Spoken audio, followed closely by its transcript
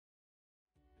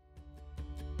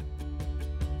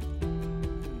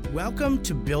Welcome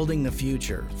to Building the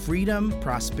Future, Freedom,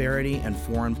 Prosperity, and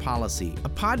Foreign Policy, a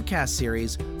podcast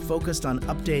series focused on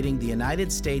updating the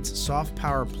United States soft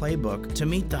power playbook to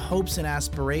meet the hopes and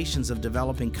aspirations of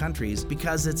developing countries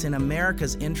because it's in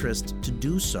America's interest to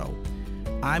do so.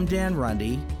 I'm Dan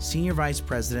Runde, Senior Vice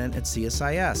President at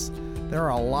CSIS. There are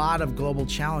a lot of global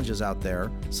challenges out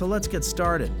there, so let's get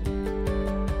started.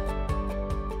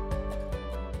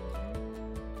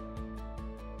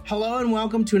 Hello and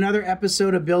welcome to another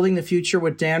episode of Building the Future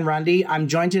with Dan Runde. I'm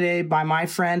joined today by my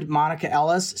friend Monica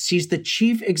Ellis. She's the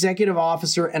Chief Executive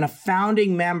Officer and a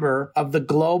founding member of the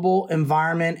Global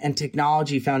Environment and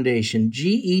Technology Foundation,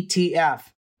 GETF.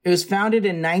 It was founded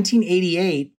in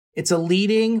 1988. It's a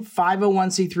leading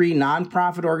 501c3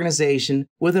 nonprofit organization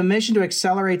with a mission to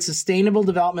accelerate sustainable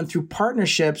development through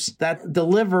partnerships that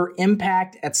deliver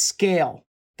impact at scale.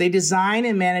 They design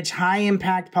and manage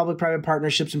high-impact public-private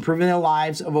partnerships, improving the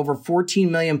lives of over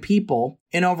 14 million people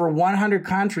in over 100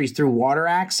 countries through water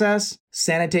access,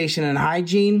 sanitation and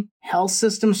hygiene, health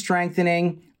system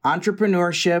strengthening,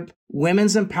 entrepreneurship,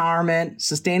 women's empowerment,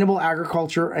 sustainable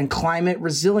agriculture, and climate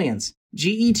resilience.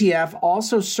 GETF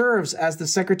also serves as the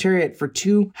secretariat for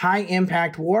two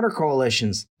high-impact water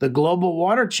coalitions, the Global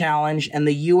Water Challenge and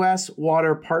the U.S.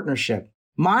 Water Partnership.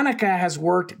 Monica has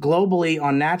worked globally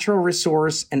on natural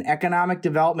resource and economic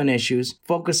development issues,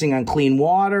 focusing on clean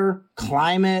water,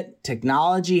 climate,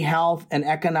 technology, health, and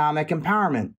economic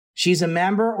empowerment. She's a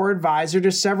member or advisor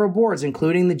to several boards,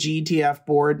 including the GETF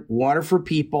Board, Water for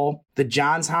People, the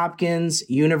Johns Hopkins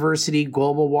University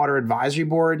Global Water Advisory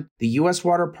Board, the U.S.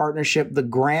 Water Partnership, the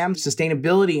Graham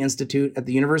Sustainability Institute at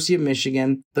the University of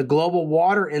Michigan, the Global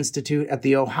Water Institute at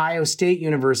the Ohio State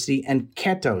University, and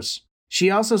KETOS. She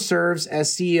also serves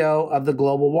as CEO of the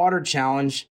Global Water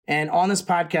Challenge. And on this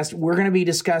podcast, we're going to be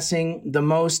discussing the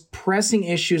most pressing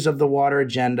issues of the water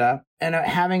agenda and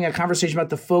having a conversation about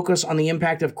the focus on the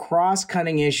impact of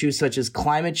cross-cutting issues such as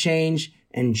climate change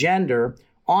and gender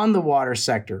on the water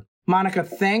sector. Monica,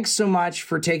 thanks so much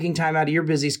for taking time out of your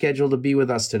busy schedule to be with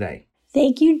us today.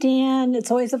 Thank you, Dan.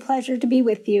 It's always a pleasure to be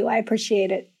with you. I appreciate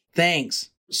it. Thanks.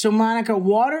 So, Monica,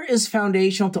 water is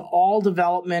foundational to all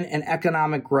development and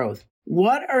economic growth.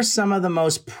 What are some of the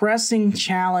most pressing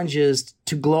challenges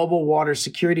to global water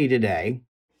security today?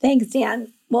 Thanks,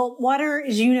 Dan. Well, water,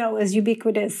 as you know, is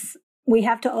ubiquitous. We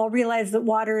have to all realize that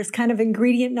water is kind of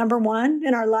ingredient number one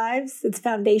in our lives. It's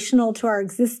foundational to our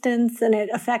existence, and it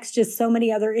affects just so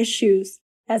many other issues.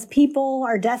 As people,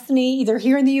 our destiny, either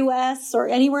here in the U.S. or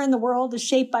anywhere in the world, is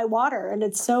shaped by water. And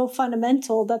it's so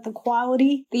fundamental that the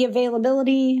quality, the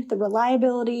availability, the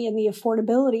reliability, and the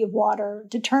affordability of water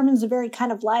determines the very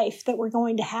kind of life that we're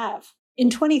going to have. In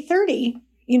 2030,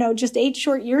 just 8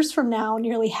 short years from now,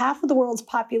 nearly half of the world's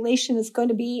population is going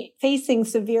to be facing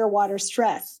severe water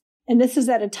stress. And this is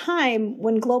at a time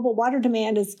when global water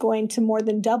demand is going to more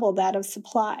than double that of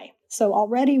supply. So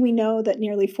already we know that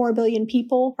nearly 4 billion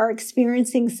people are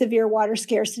experiencing severe water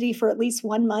scarcity for at least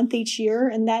 1 month each year,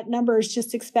 and that number is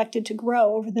just expected to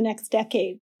grow over the next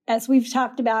decade. As we've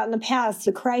talked about in the past,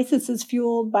 the crisis is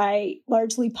fueled by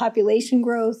largely population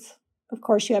growth. Of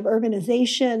course, you have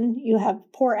urbanization, you have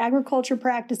poor agriculture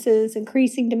practices,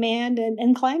 increasing demand,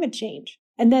 and climate change.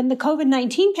 And then the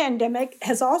COVID-19 pandemic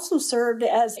has also served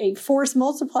as a force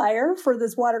multiplier for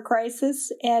this water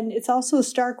crisis. And it's also a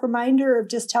stark reminder of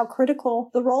just how critical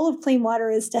the role of clean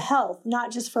water is to health,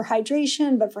 not just for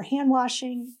hydration, but for hand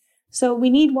washing. So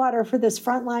we need water for this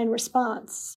frontline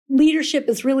response. Leadership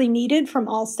is really needed from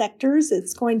all sectors.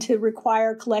 It's going to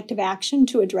require collective action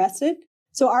to address it.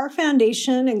 So our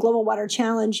foundation and Global Water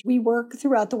Challenge, we work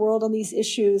throughout the world on these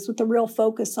issues with a real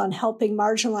focus on helping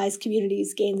marginalized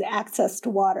communities gain access to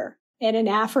water. And in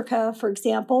Africa, for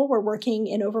example, we're working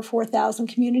in over 4,000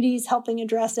 communities, helping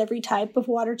address every type of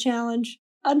water challenge.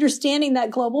 Understanding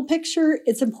that global picture,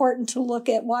 it's important to look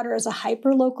at water as a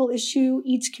hyper-local issue.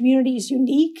 Each community is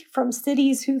unique, from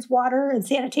cities whose water and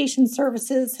sanitation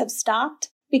services have stopped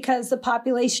because the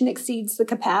population exceeds the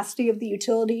capacity of the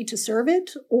utility to serve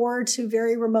it, or to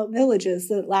very remote villages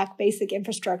that lack basic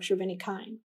infrastructure of any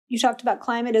kind. You talked about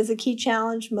climate as a key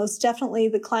challenge. Most definitely,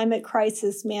 the climate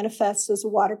crisis manifests as a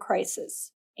water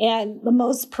crisis. And the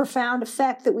most profound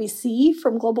effect that we see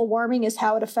from global warming is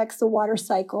how it affects the water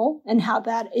cycle and how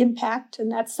that impact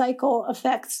and that cycle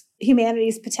affects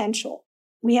humanity's potential.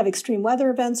 We have extreme weather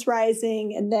events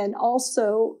rising, and then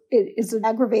also it is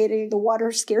aggravating the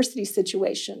water scarcity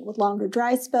situation with longer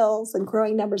dry spells and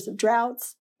growing numbers of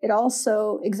droughts. It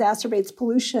also exacerbates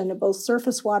pollution of both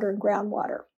surface water and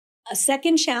groundwater. A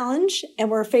second challenge,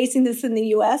 and we're facing this in the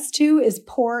US too, is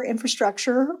poor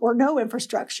infrastructure or no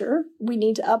infrastructure. We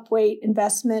need to upweight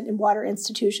investment in water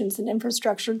institutions and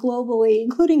infrastructure globally,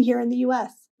 including here in the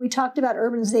US. We talked about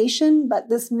urbanization, but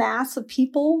this mass of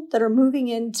people that are moving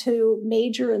into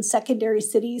major and secondary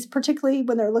cities, particularly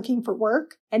when they're looking for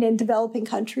work and in developing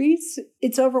countries,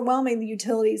 it's overwhelming the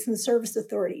utilities and the service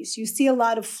authorities. You see a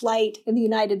lot of flight in the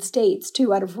United States,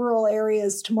 too, out of rural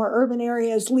areas to more urban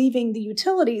areas, leaving the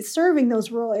utilities serving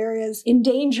those rural areas in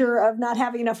danger of not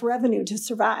having enough revenue to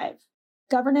survive.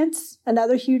 Governance,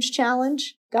 another huge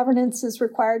challenge. Governance is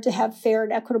required to have fair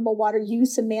and equitable water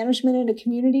use and management in a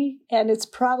community, and it's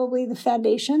probably the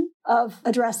foundation of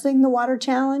addressing the water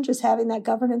challenge is having that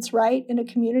governance right in a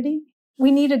community.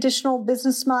 We need additional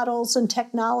business models and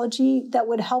technology that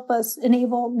would help us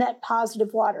enable net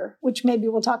positive water, which maybe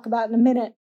we'll talk about in a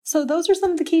minute. So those are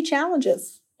some of the key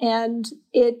challenges, and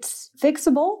it's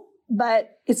fixable,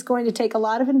 but it's going to take a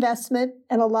lot of investment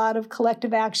and a lot of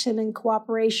collective action and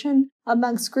cooperation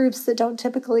amongst groups that don't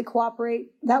typically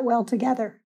cooperate that well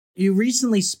together. You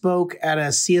recently spoke at a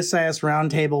CSIS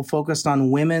roundtable focused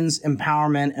on women's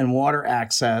empowerment and water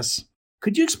access.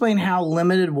 Could you explain how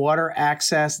limited water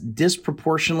access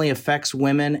disproportionately affects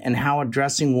women and how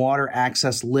addressing water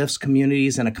access lifts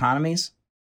communities and economies?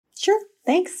 Sure.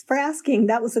 Thanks for asking.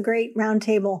 That was a great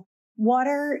roundtable.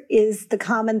 Water is the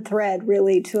common thread,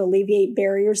 really, to alleviate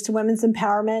barriers to women's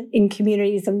empowerment in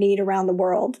communities of need around the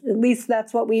world. At least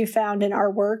that's what we've found in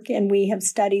our work, and we have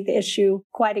studied the issue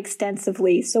quite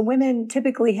extensively. So women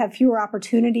typically have fewer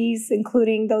opportunities,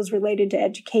 including those related to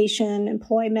education,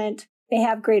 employment. They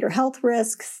have greater health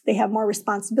risks. They have more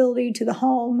responsibility to the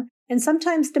home, and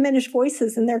sometimes diminished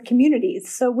voices in their communities.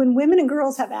 So when women and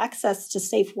girls have access to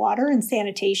safe water and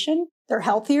sanitation, they're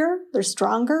healthier, they're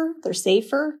stronger, they're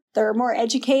safer, they're more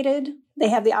educated, they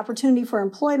have the opportunity for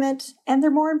employment, and they're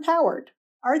more empowered.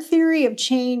 Our theory of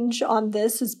change on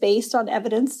this is based on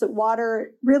evidence that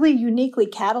water really uniquely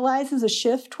catalyzes a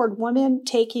shift toward women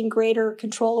taking greater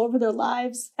control over their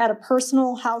lives at a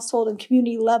personal, household, and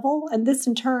community level, and this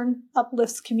in turn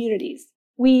uplifts communities.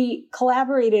 We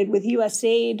collaborated with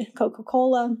USAID,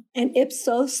 Coca-Cola, and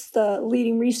Ipsos, the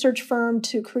leading research firm,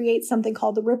 to create something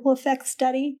called the Ripple Effect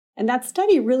Study. And that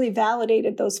study really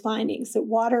validated those findings, that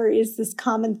water is this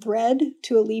common thread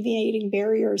to alleviating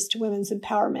barriers to women's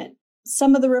empowerment.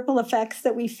 Some of the ripple effects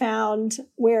that we found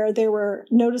where there were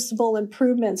noticeable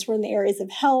improvements were in the areas of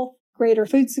health, greater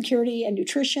food security and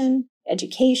nutrition,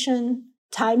 education,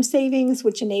 time savings,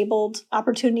 which enabled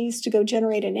opportunities to go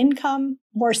generate an income,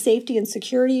 more safety and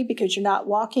security because you're not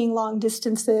walking long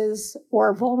distances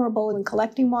or vulnerable in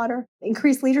collecting water,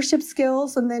 increased leadership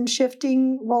skills, and then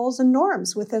shifting roles and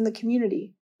norms within the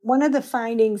community. One of the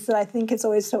findings that I think is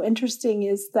always so interesting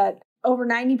is that over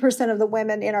 90% of the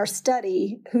women in our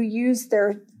study who use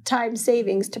their time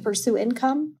savings to pursue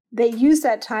income, they use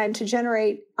that time to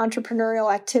generate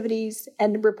entrepreneurial activities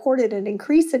and reported an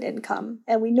increase in income.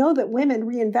 And we know that women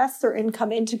reinvest their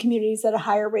income into communities at a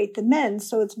higher rate than men.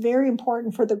 So it's very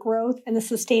important for the growth and the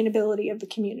sustainability of the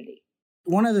community.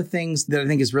 One of the things that I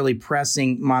think is really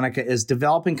pressing, Monica, is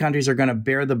developing countries are going to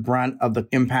bear the brunt of the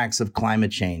impacts of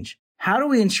climate change. How do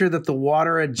we ensure that the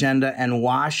water agenda and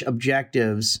WASH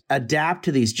objectives adapt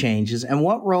to these changes? And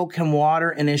what role can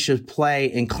water initiatives play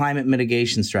in climate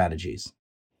mitigation strategies?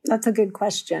 That's a good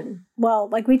question. Well,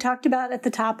 like we talked about at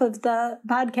the top of the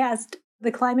podcast,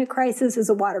 the climate crisis is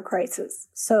a water crisis.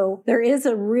 So there is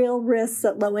a real risk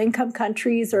that low-income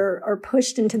countries are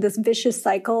pushed into this vicious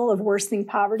cycle of worsening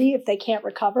poverty if they can't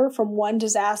recover from one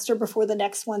disaster before the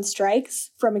next one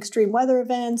strikes, from extreme weather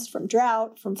events, from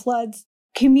drought, from floods.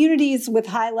 Communities with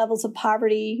high levels of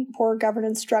poverty, poor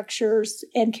governance structures,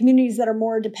 and communities that are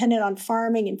more dependent on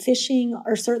farming and fishing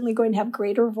are certainly going to have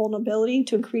greater vulnerability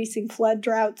to increasing flood,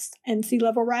 droughts, and sea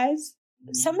level rise.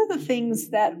 Some of the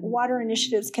things that water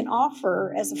initiatives can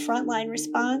offer as a frontline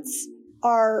response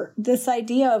are this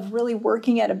idea of really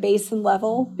working at a basin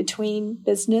level between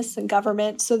business and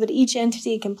government so that each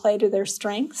entity can play to their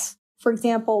strengths. For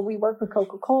example, we work with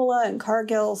Coca-Cola and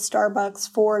Cargill, Starbucks,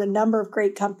 Ford, a number of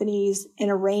great companies in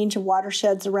a range of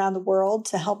watersheds around the world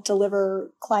to help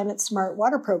deliver climate-smart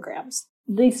water programs.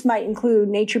 These might include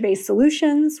nature-based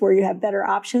solutions where you have better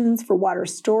options for water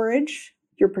storage.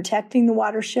 You're protecting the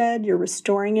watershed, you're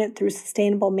restoring it through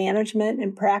sustainable management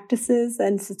and practices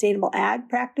and sustainable ag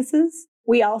practices.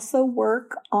 We also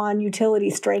work on utility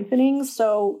strengthening.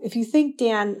 So if you think,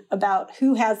 Dan, about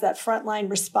who has that frontline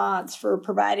response for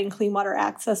providing clean water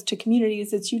access to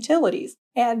communities, it's utilities.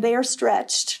 And they are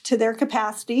stretched to their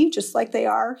capacity, just like they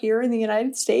are here in the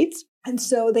United States. And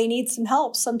so they need some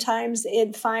help sometimes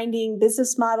in finding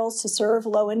business models to serve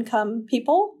low-income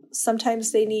people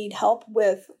Sometimes they need help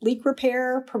with leak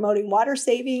repair, promoting water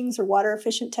savings or water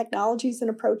efficient technologies and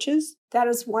approaches. That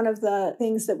is one of the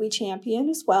things that we champion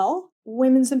as well.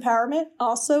 Women's empowerment.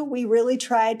 Also, we really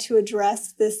try to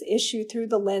address this issue through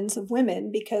the lens of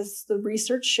women because the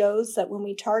research shows that when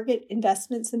we target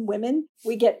investments in women,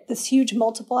 we get this huge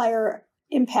multiplier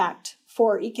impact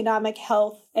for economic,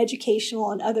 health,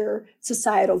 educational, and other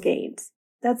societal gains.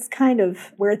 That's kind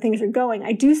of where things are going.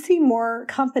 I do see more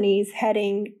companies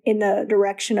heading in the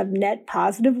direction of net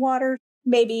positive water.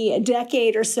 Maybe a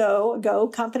decade or so ago,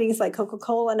 companies like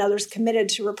Coca-Cola and others committed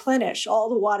to replenish all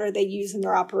the water they use in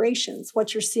their operations.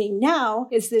 What you're seeing now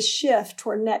is this shift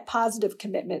toward net positive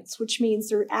commitments, which means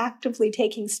they're actively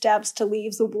taking steps to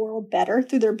leave the world better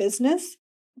through their business.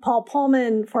 Paul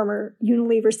Pullman, former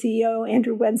Unilever CEO,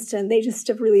 Andrew Winston, they just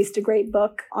have released a great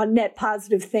book on net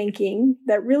positive thinking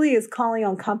that really is calling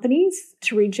on companies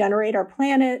to regenerate our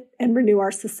planet and renew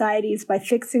our societies by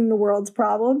fixing the world's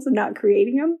problems and not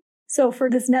creating them. So for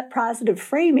this net positive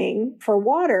framing for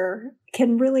water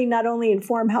can really not only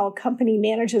inform how a company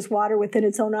manages water within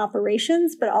its own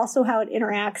operations, but also how it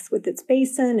interacts with its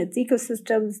basin, its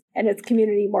ecosystems, and its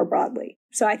community more broadly.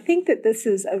 So I think that this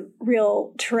is a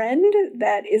real trend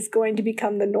that is going to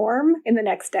become the norm in the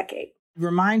next decade.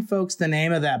 Remind folks the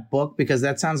name of that book, because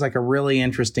that sounds like a really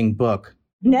interesting book.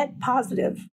 Net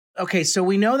positive. Okay, so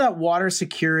we know that water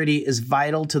security is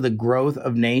vital to the growth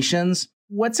of nations.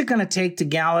 What's it going to take to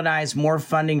galvanize more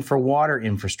funding for water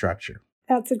infrastructure?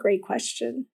 That's a great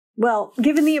question. Well,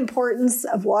 given the importance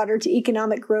of water to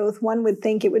economic growth, one would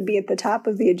think it would be at the top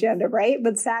of the agenda, right?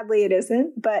 But sadly, it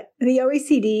isn't. But the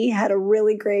OECD had a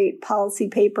really great policy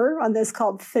paper on this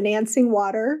called Financing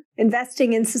Water,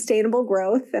 Investing in Sustainable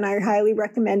Growth. And I highly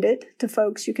recommend it to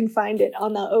folks. You can find it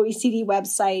on the OECD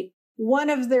website.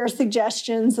 One of their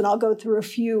suggestions, and I'll go through a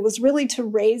few, was really to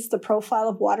raise the profile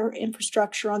of water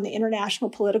infrastructure on the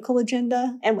international political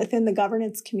agenda and within the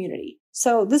governance community.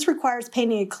 So this requires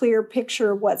painting a clear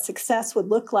picture of what success would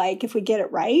look like if we get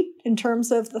it right in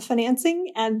terms of the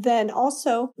financing, and then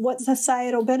also what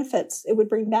societal benefits it would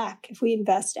bring back if we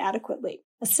invest adequately.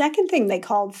 A second thing they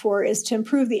called for is to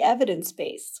improve the evidence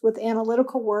base with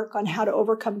analytical work on how to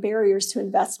overcome barriers to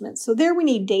investment. So there we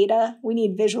need data, we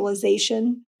need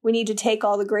visualization. We need to take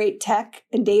all the great tech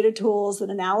and data tools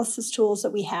and analysis tools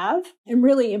that we have and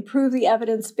really improve the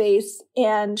evidence base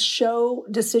and show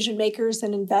decision makers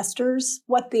and investors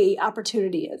what the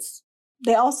opportunity is.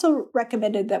 They also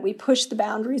recommended that we push the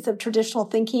boundaries of traditional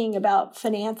thinking about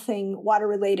financing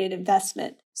water-related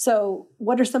investment. So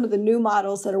what are some of the new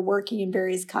models that are working in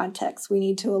various contexts? We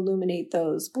need to illuminate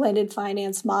those. Blended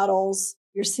finance models.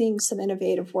 You're seeing some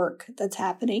innovative work that's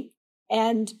happening.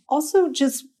 And also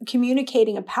just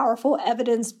communicating a powerful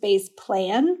evidence-based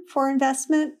plan for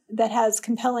investment that has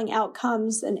compelling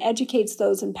outcomes and educates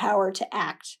those in power to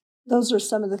act. Those are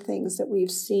some of the things that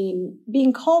we've seen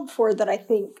being called for that I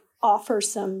think offer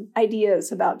some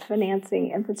ideas about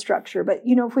financing infrastructure. But,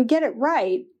 if we get it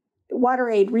right,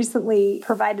 WaterAid recently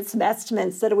provided some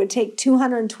estimates that it would take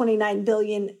 $229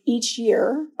 billion each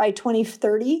year by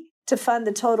 2030 to fund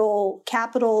the total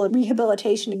capital and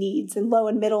rehabilitation needs in low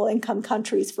and middle income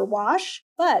countries for WASH.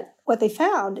 But what they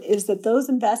found is that those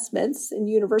investments in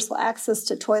universal access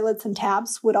to toilets and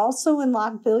taps would also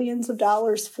unlock billions of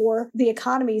dollars for the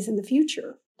economies in the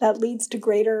future. That leads to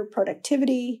greater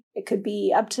productivity. It could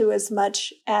be up to as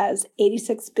much as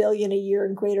 $86 billion a year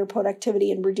in greater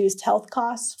productivity and reduced health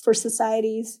costs for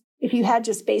societies. If you had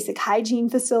just basic hygiene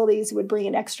facilities, it would bring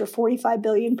an extra $45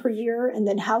 billion per year, and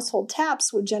then household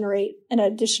taps would generate an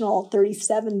additional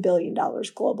 $37 billion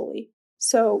globally.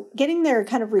 So getting there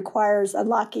kind of requires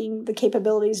unlocking the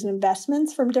capabilities and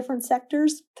investments from different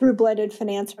sectors through blended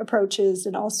finance approaches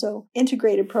and also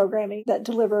integrated programming that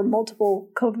deliver multiple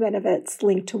co-benefits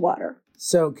linked to water.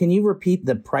 So can you repeat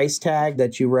the price tag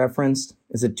that you referenced?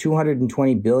 Is it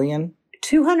 $220 billion?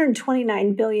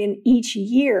 $229 billion each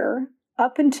year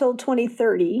up until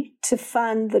 2030 to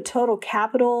fund the total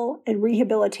capital and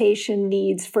rehabilitation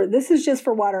needs this is just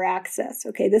for water access.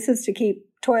 Okay, this is to keep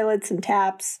toilets and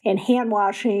taps and hand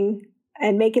washing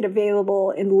and make it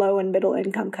available in low and middle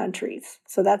income countries.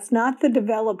 So that's not the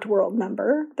developed world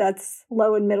number. That's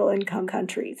low and middle income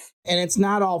countries. And it's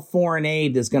not all foreign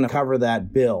aid that's going to cover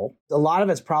that bill. A lot of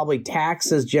it's probably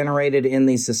taxes generated in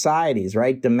these societies,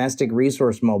 right? Domestic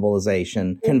resource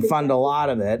mobilization can fund a lot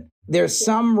of it. There's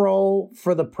some role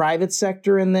for the private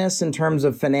sector in this in terms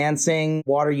of financing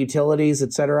water utilities,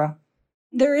 et cetera?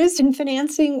 There is in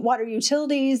financing water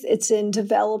utilities. It's in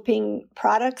developing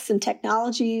products and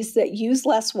technologies that use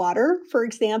less water, for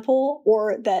example,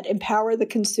 or that empower the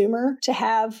consumer to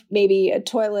have maybe a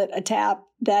toilet, a tap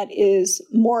that is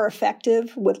more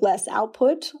effective with less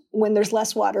output when there's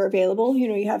less water available.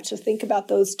 You have to think about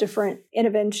those different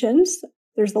interventions.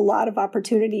 There's a lot of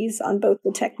opportunities on both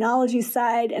the technology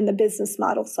side and the business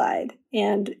model side.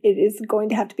 And it is going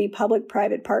to have to be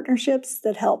public-private partnerships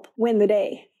that help win the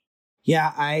day.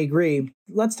 Yeah, I agree.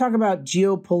 Let's talk about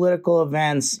geopolitical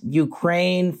events,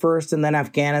 Ukraine first and then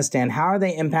Afghanistan. How are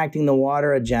they impacting the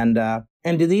water agenda?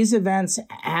 And do these events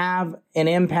have an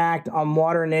impact on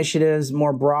water initiatives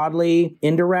more broadly,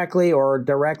 indirectly, or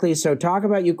directly? So talk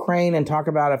about Ukraine and talk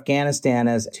about Afghanistan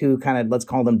as two kind of, let's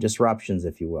call them disruptions,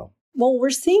 if you will. Well, we're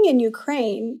seeing in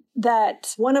Ukraine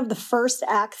that one of the first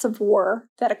acts of war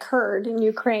that occurred in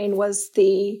Ukraine was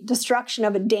the destruction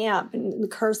of a dam in the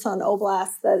Kherson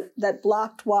Oblast that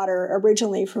blocked water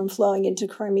originally from flowing into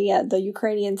Crimea. The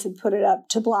Ukrainians had put it up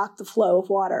to block the flow of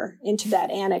water into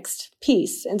that annexed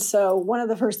piece. And so one of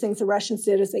the first things the Russians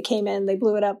did is they came in, they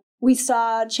blew it up. We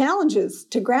saw challenges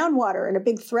to groundwater and a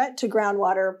big threat to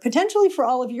groundwater, potentially for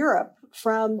all of Europe,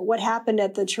 from what happened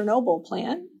at the Chernobyl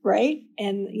plant, right?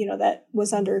 And, that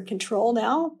was under control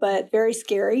now, but very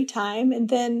scary time. And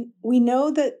then we know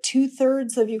that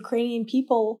 2/3 of Ukrainian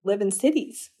people live in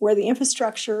cities where the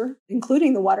infrastructure,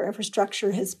 including the water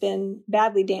infrastructure, has been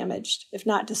badly damaged, if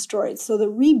not destroyed. So the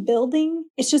rebuilding,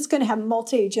 it's just going to have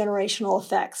multi-generational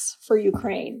effects for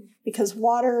Ukraine because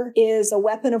water is a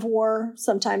weapon of war.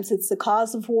 Sometimes it's the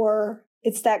cause of war.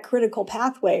 It's that critical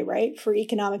pathway, right, for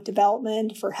economic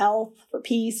development, for health, for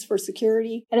peace, for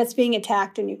security, and it's being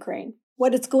attacked in Ukraine.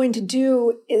 What it's going to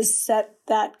do is set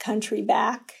that country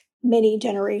back many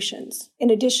generations, in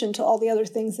addition to all the other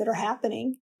things that are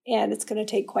happening, and it's going to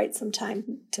take quite some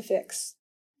time to fix.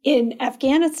 In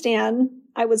Afghanistan,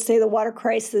 I would say the water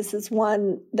crisis is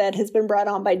one that has been brought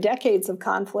on by decades of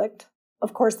conflict.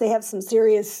 Of course, they have some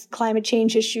serious climate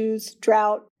change issues,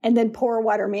 drought, and then poor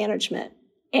water management.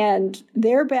 And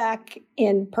they're back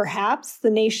in perhaps the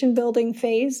nation-building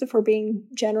phase, if we're being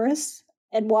generous.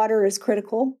 And water is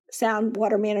critical. Sound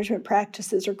water management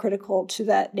practices are critical to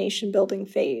that nation-building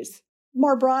phase.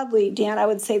 More broadly, Dan, I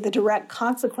would say the direct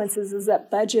consequences is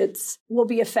that budgets will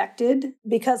be affected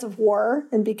because of war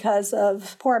and because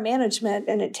of poor management.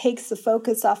 And it takes the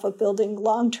focus off of building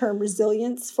long-term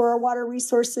resilience for our water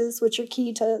resources, which are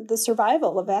key to the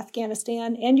survival of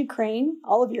Afghanistan and Ukraine,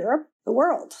 all of Europe, the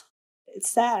world. It's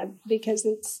sad because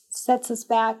it sets us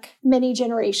back many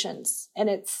generations, and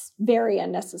it's very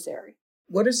unnecessary.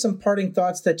 What are some parting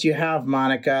thoughts that you have,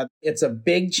 Monica? It's a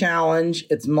big challenge.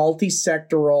 It's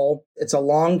multi-sectoral. It's a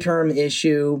long-term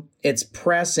issue. It's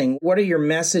pressing. What are your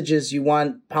messages you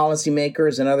want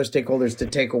policymakers and other stakeholders to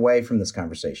take away from this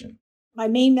conversation? My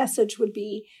main message would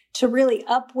be to really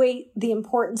upweight the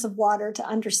importance of water, to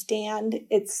understand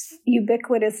its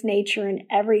ubiquitous nature in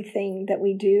everything that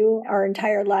we do our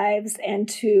entire lives, and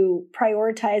to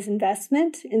prioritize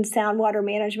investment in sound water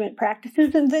management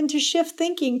practices, and then to shift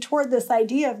thinking toward this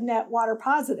idea of net water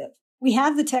positive. We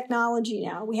have the technology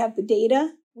now. We have the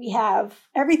data. We have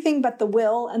everything but the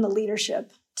will and the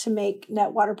leadership to make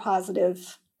net water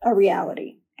positive a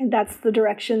reality. And that's the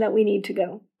direction that we need to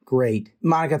go. Great.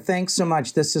 Monica, thanks so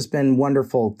much. This has been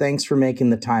wonderful. Thanks for making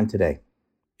the time today.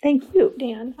 Thank you,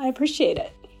 Dan. I appreciate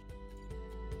it.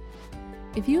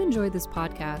 If you enjoyed this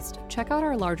podcast, check out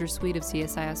our larger suite of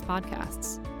CSIS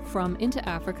podcasts. From Into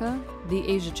Africa, The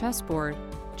Asia Chessboard,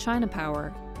 China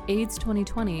Power, AIDS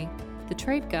 2020, The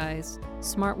Trade Guys,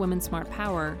 Smart Women, Smart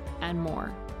Power, and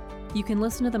more. You can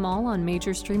listen to them all on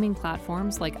major streaming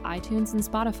platforms like iTunes and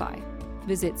Spotify.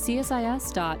 Visit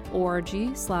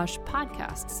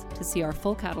csis.org/podcasts to see our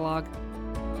full catalog